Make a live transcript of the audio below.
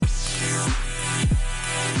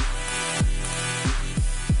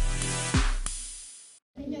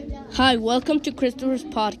Hi, welcome to Christopher's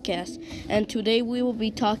podcast, and today we will be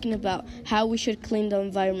talking about how we should clean the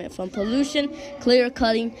environment from pollution, clear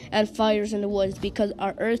cutting, and fires in the woods because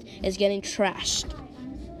our earth is getting trashed.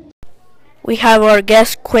 We have our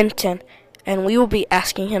guest Quentin, and we will be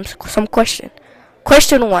asking him some questions.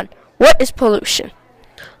 Question 1, what is pollution?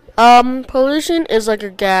 Pollution is like a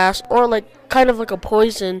gas or kind of like a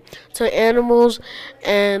poison to animals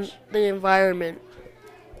and the environment.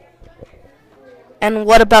 And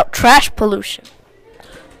what about trash pollution?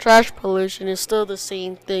 Trash pollution is still the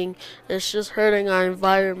same thing. It's just hurting our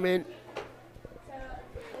environment.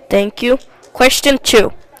 Thank you. Question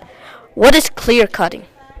 2, what is clear cutting?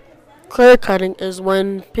 Clear cutting is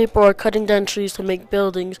when people are cutting down trees to make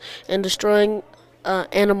buildings and destroying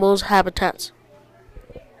animals' habitats.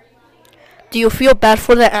 Do you feel bad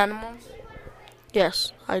for the animals?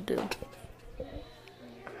 Yes, I do.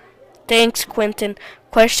 Thanks, Quentin.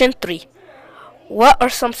 Question 3. What are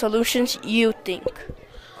some solutions you think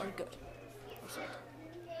are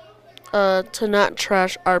good? To not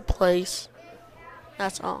trash our place.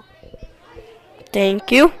 That's all.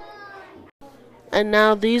 Thank you. And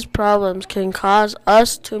now these problems can cause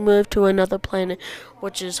us to move to another planet,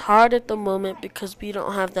 which is hard at the moment because we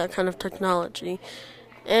don't have that kind of technology.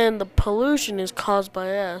 And the pollution is caused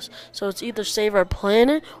by us. So it's either save our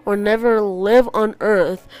planet or never live on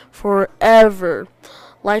Earth forever.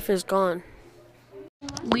 Life is gone.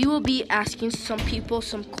 We will be asking some people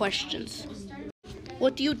some questions.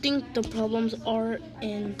 What do you think the problems are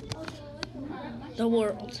in the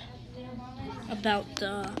world about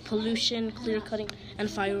the pollution, clear cutting, and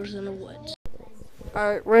fires in the woods?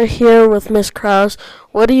 Alright, we're here with Miss Krause.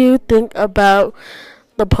 What do you think about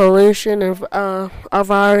the pollution of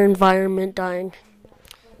our environment dying?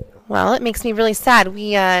 Well, it makes me really sad.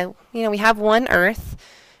 We have one Earth,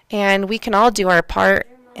 and we can all do our part,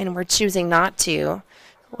 and we're choosing not to.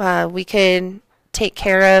 We could take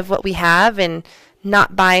care of what we have and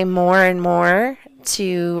not buy more and more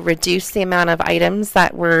to reduce the amount of items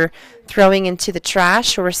that we're throwing into the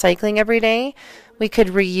trash or recycling every day. We could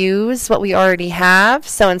reuse what we already have.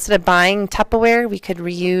 So instead of buying Tupperware, we could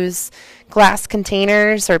reuse glass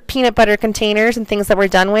containers or peanut butter containers and things that we're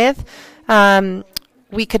done with.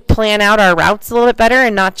 We could plan out our routes a little bit better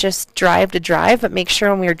and not just drive to drive, but make sure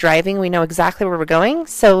when we're driving we know exactly where we're going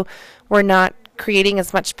so we're not creating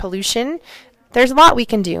as much pollution. There's a lot we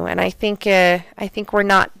can do, and I think we're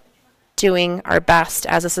not doing our best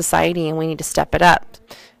as a society, and we need to step it up.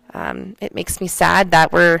 It makes me sad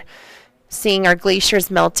that we're seeing our glaciers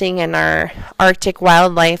melting and our Arctic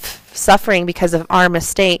wildlife suffering because of our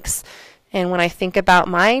mistakes. And when I think about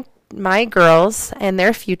my girls and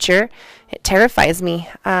their future, it terrifies me.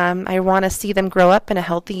 I want to see them grow up in a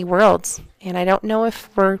healthy world, and I don't know if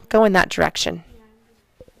we're going that direction.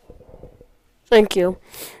 Thank you.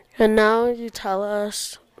 And now you tell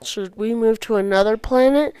us, should we move to another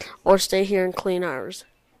planet or stay here and clean ours?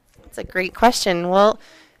 That's a great question. Well,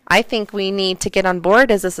 I think we need to get on board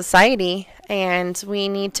as a society, and we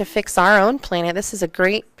need to fix our own planet. This is a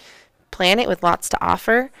great planet with lots to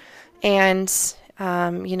offer, and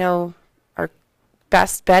our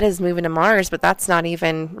best bet is moving to Mars, but that's not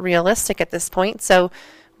even realistic at this point. So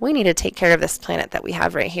we need to take care of this planet that we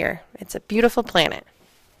have right here. It's a beautiful planet.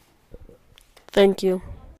 Thank you.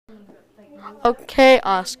 Okay,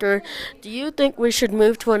 Oscar, do you think we should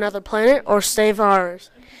move to another planet or save ours?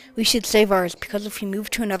 We should save ours because if we move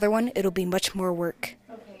to another one, it'll be much more work.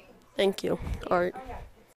 Thank you. All right.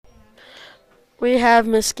 We have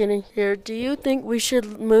Miss Skinny here. Do you think we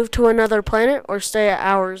should move to another planet or stay at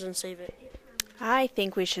ours and save it? I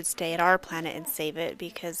think we should stay at our planet and save it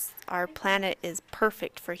because our planet is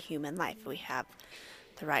perfect for human life. We have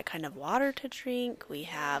the right kind of water to drink. We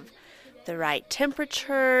have the right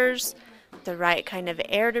temperatures, the right kind of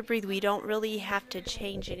air to breathe. We don't really have to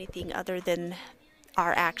change anything other than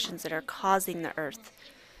our actions that are causing the earth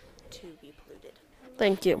to be polluted.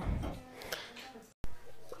 Thank you.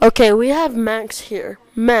 Okay, we have Max here.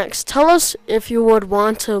 Max, tell us if you would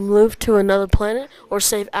want to move to another planet or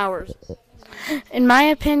save ours. In my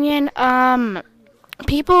opinion,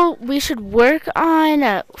 we should work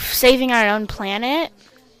on saving our own planet.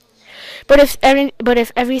 But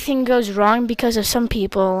if everything goes wrong because of some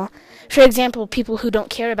people, for example, people who don't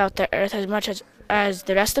care about the Earth as much as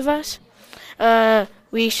the rest of us,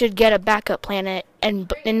 we should get a backup planet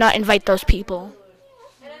and not invite those people.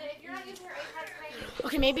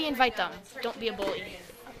 Okay, maybe invite them. Don't be a bully.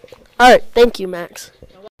 All right, thank you, Max.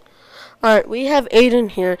 All right, we have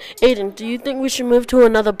Aiden here. Aiden, do you think we should move to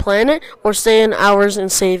another planet or stay in ours and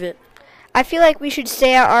save it? I feel like we should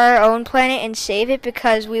stay at our own planet and save it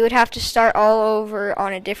because we would have to start all over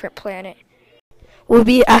on a different planet. We'll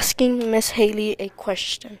be asking Miss Haley a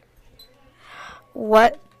question.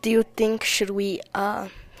 What do you think? Should we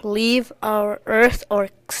leave our Earth or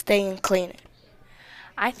stay and clean it?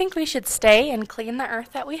 I think we should stay and clean the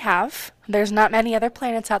Earth that we have. There's not many other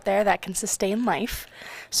planets out there that can sustain life.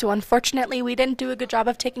 So unfortunately, we didn't do a good job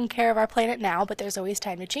of taking care of our planet now, but there's always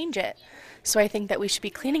time to change it. So I think that we should be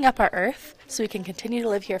cleaning up our Earth so we can continue to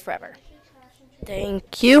live here forever.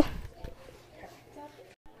 Thank you.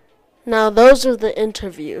 Now, those are the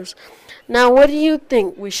interviews. Now, what do you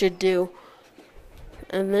think we should do?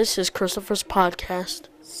 And this is Christopher's podcast.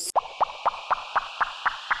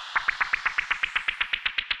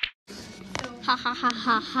 Ha ha ha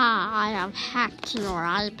ha ha, I have hacked your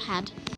iPad.